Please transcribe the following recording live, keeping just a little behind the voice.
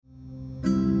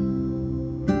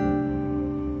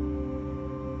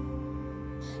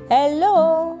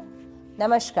Hello,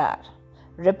 Namaskar.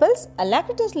 Ripples,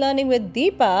 Alacritus Learning with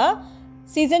Deepa,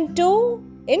 Season 2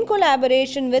 in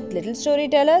collaboration with Little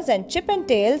Storytellers and Chip and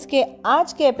Tales के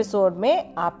आज के episode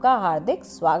में आपका हार्दिक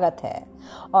स्वागत है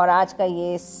और आज का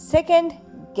ये सेकंड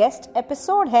गेस्ट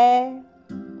एपिसोड है।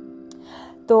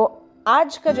 तो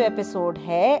आज का जो एपिसोड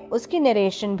है उसकी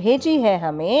नरेशन भेजी है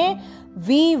हमें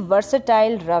वी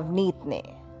वर्सेटाइल रवनीत ने।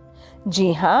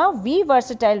 जी हाँ, वी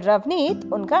वर्सेटाइल रवनीत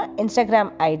उनका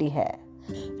इंस्टाग्राम आईडी है।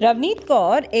 रवनीत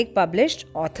कौर एक पब्लिश्ड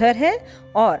ऑथर है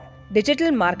और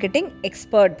डिजिटल मार्केटिंग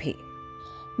एक्सपर्ट भी।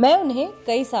 मैं उन्हें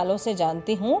कई सालों से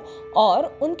जानती हूँ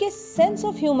और उनके सेंस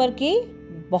ऑफ ह्यूमर की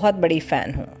बहुत बड़ी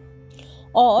फैन हूँ।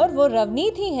 और वो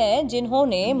रवनीत ही हैं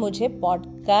जिन्होंने मुझे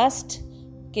पॉडकास्ट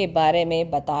के बारे में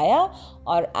बताया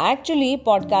और एक्चुअली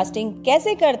पॉडकास्टिंग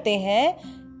कैसे करते हैं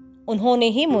उन्होंने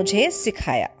ही मुझे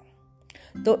सिखाया।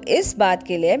 तो इस बात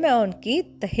के लिए मैं उनकी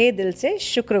तहे दिल से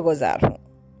शुक्रगुजार हूं।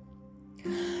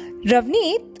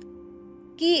 रवनीत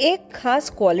की एक खास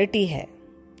क्वालिटी है।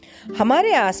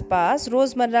 हमारे आसपास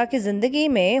रोजमर्रा की जिंदगी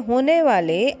में होने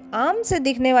वाले आम से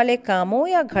दिखने वाले कामों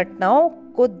या घटनाओं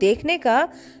को देखने का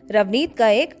रवनीत का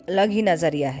एक अलग ही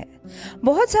नजरिया है।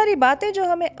 बहुत सारी बातें जो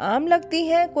हमें आम लगती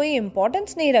हैं, कोई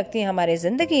इम्पोर्टेंस नहीं रखती हमारे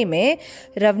जिंदगी में,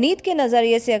 रवनीत के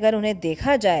नजरिए से अगर उन्हें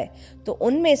देखा जाए तो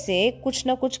उनमें से कुछ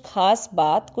ना कुछ खास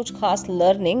बात, कुछ खास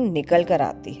लर्निंग निकल कर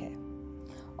आती है।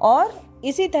 और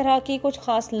इसी तरह की कुछ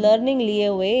खास लर्निंग लिए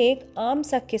हुए एक आम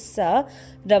सा किस्सा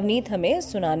रवनीत हमें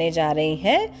सुनाने जा रही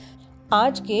हैं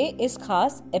आज के इस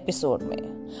खास एपिसोड में।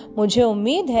 मुझे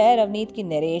उम्मीद है रवनीत की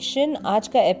नरेशन, आज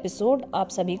का एपिसोड आप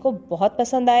सभी को बहुत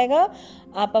पसंद आएगा।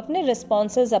 आप अपने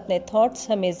रिस्पॉन्सेज, अपने थॉट्स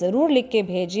हमें ज़रूर लिख के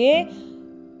भेजिए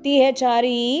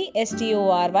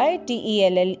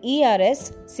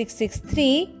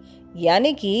THRESTORYTELLERS663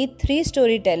 यानी कि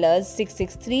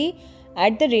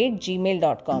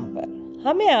 3storytellers663@gmail.com पर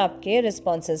हमें आपके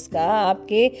रिस्पॉन्सेज का,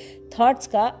 आपके थॉट्स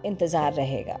का इंतज़ार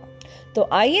रहेगा। तो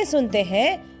आइए सुनते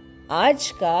हैं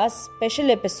आज का स्पेशल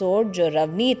एपिसोड जो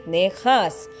रवनीत ने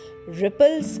खास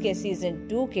रिपल्स के सीजन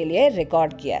 2 के लिए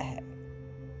रिकॉर्ड किया है।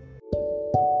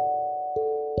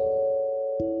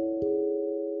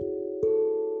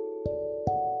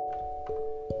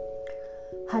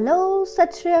 हेलो,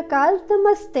 सत श्री अकाल,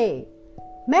 नमस्ते।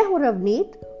 मैं हूँ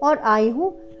रवनीत और आई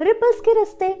हूँ रिपल्स के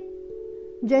रास्ते।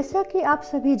 जैसा कि आप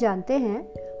सभी जानते हैं,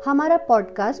 हमारा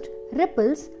पॉडकास्ट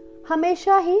रिपल्स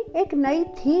हमेशा ही एक नई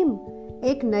थीम,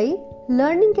 एक नई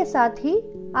लर्निंग के साथ ही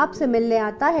आपसे मिलने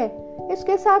आता है।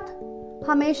 इसके साथ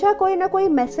हमेशा कोई ना कोई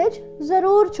मैसेज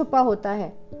जरूर छुपा होता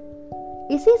है।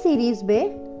 इसी सीरीज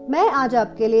में मैं आज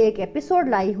आपके लिए एक एपिसोड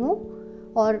लाई हूँ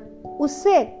और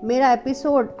उससे मेरा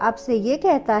एपिसोड आपसे ये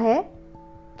कहता है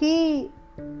कि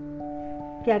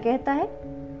क्या कहता है,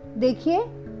 देखिए,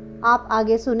 आप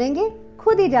आगे सुनेंगे,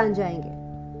 खुद ही जान जाएंगे।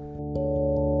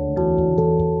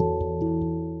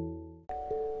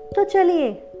 तो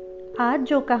चलिए, आज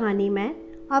जो कहानी मैं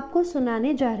आपको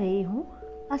सुनाने जा रही हूँ,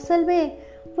 असल में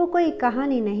वो कोई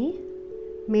कहानी नहीं,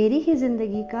 मेरी ही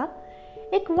जिंदगी का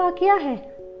एक वाकया है,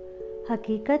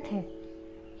 हकीकत है।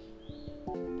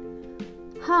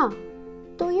 हाँ,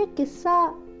 तो ये किस्सा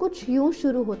कुछ यूं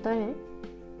शुरू होता है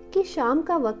कि शाम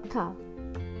का वक्त था।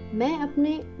 मैं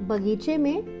अपने बगीचे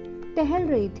में टहल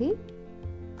रही थी।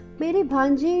 मेरी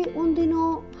भांजी उन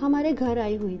दिनों हमारे घर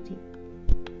आई हुई थी।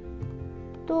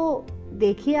 तो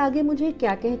देखिए आगे मुझे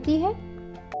क्या कहती है।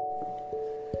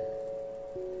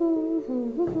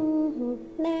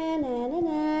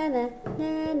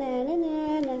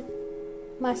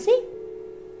 मासी,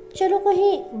 चलो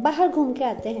कहीं बाहर घूम के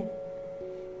आते हैं।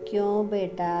 क्यों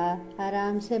बेटा,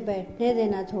 आराम से बैठने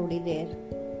देना थोड़ी देर।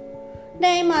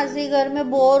 नहीं मासी, घर में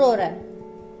बोर हो रहा है,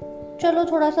 चलो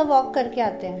थोड़ा सा वॉक करके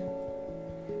आते हैं,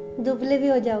 दुबले भी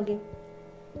हो जाओगे।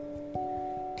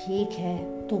 ठीक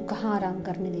है, तू कहाँ आराम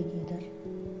करने देगी इधर।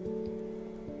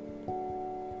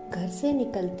 घर से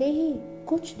निकलते ही,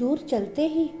 कुछ दूर चलते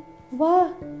ही, वाह,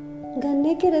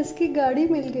 गन्ने के रस की गाड़ी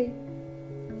मिल गई।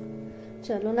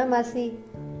 चलो ना मासी,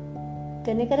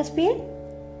 गन्ने का रस पिए।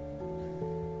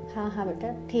 हाँ हाँ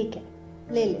बेटा, ठीक है,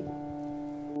 ले ले।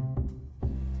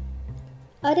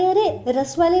 अरे अरे,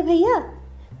 रस वाले भैया,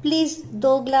 प्लीज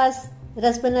 2 ग्लास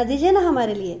रस बना दीजिए ना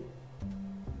हमारे लिए।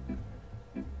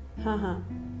 हाँ हाँ,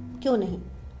 क्यों नहीं,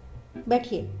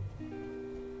 बैठिए।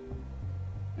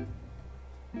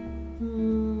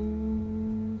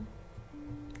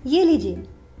 ये लीजिए।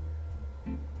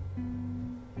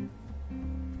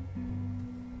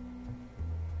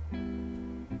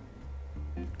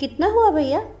 कितना हुआ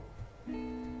भैया?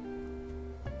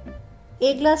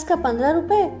 1 ग्लास का 15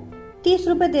 रुपए, 30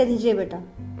 रुपए दे दीजिए बेटा।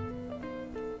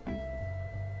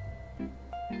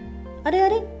 अरे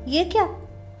अरे, ये क्या,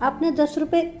 आपने 10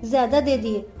 रुपए ज्यादा दे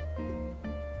दिए।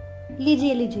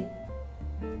 लीजिए लीजिए।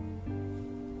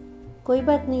 कोई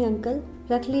बात नहीं अंकल,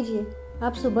 रख लीजिए,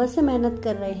 आप सुबह से मेहनत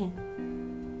कर रहे हैं।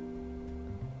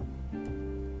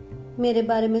 मेरे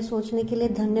बारे में सोचने के लिए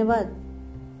धन्यवाद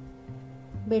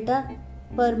बेटा,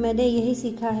 पर मैंने यही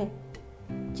सीखा है,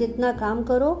 जितना काम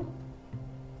करो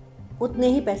उतने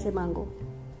ही पैसे मांगो।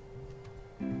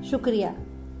 शुक्रिया,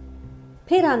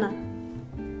 फिर आना।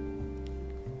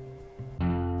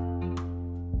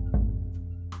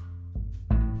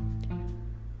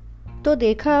 तो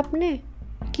देखा आपने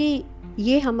कि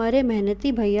ये हमारे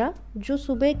मेहनती भैया जो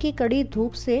सुबह की कड़ी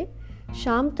धूप से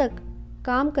शाम तक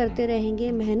काम करते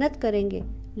रहेंगे, मेहनत करेंगे,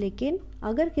 लेकिन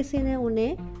अगर किसी ने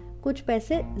उन्हें कुछ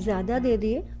पैसे ज़्यादा दे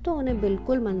दिए तो उन्हें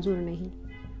बिल्कुल मंजूर नहीं।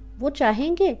 वो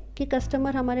चाहेंगे कि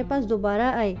कस्टमर हमारे पास दोबारा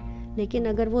आए, लेकिन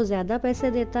अगर वो ज़्यादा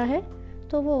पैसे देता है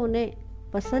तो वो उन्हें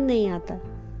पसंद नहीं आता।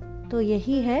 तो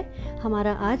यही है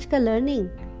हमारा आज का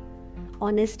learning.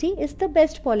 Honesty is the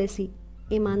best policy.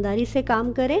 ईमानदारी से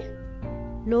काम करें,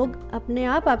 लोग अपने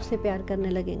आप आपसे प्यार करने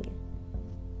लगेंगे।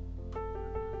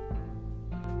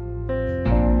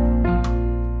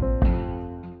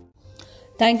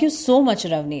 Thank you so much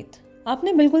Ravneet,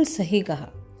 आपने बिल्कुल सही कहा।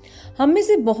 हम में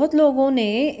से बहुत लोगों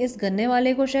ने इस गन्ने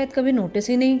वाले को शायद कभी नोटिस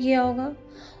ही नहीं किया होगा,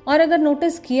 और अगर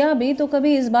नोटिस किया भी तो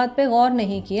कभी इस बात पे गौर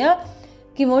नहीं किया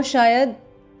कि वो शायद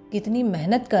कितनी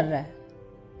मेहनत कर रहा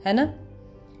है ना?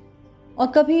 और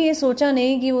कभी ये सोचा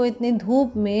नहीं कि वो इतनी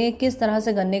धूप में किस तरह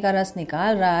से गन्ने का रस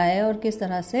निकाल रहा है और किस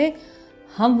तरह से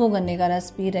हम वो गन्ने का रस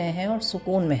पी रहे हैं और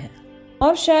सुकून में हैं।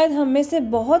 और शायद हम में से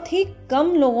बहुत ही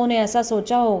कम लोगों ने ऐसा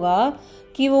सोचा होगा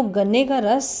कि वो गन्ने का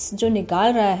रस जो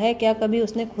निकाल रहा है क्या कभी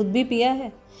उसने खुद भी पिया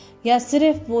है, या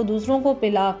सिर्फ वो दूसरों को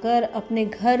पिलाकर अपने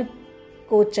घर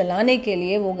को चलाने के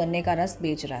लिए वो गन्ने का रस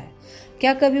बेच रहा है।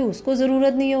 क्या कभी उसको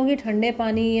ज़रूरत नहीं होगी ठंडे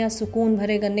पानी या सुकून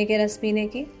भरे गन्ने के रस पीने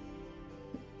की?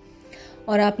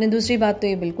 और आपने दूसरी बात तो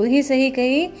ये बिल्कुल ही सही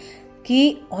कही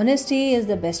कि honesty is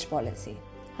the best policy.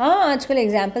 हाँ, आजकल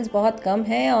एग्जाम्पल्स बहुत कम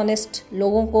हैं, ऑनेस्ट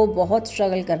लोगों को बहुत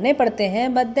स्ट्रगल करने पड़ते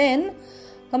हैं, बट देन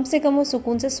कम से कम वो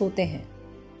सुकून से सोते हैं।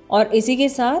 और इसी के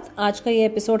साथ आज का ये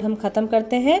एपिसोड हम ख़त्म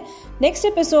करते हैं। नेक्स्ट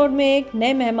एपिसोड में एक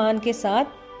नए मेहमान के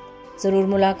साथ ज़रूर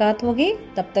मुलाकात होगी।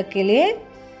 तब तक के लिए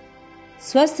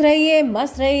स्वस्थ रहिए,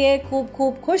 मस्त रहिए, खूब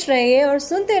खूब खुश रहिए और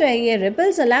सुनते रहिए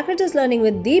Ripples Alacritas learning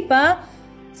with Deepa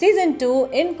season 2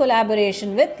 in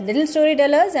collaboration with Little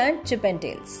Storytellers and Chip and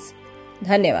Tales।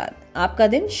 धन्यवाद। आपका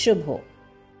दिन शुभ हो।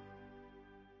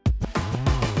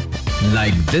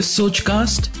 Like this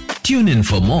Sochcast? Tune in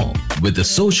for more with the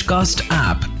Sochcast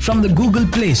app from the Google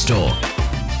Play Store.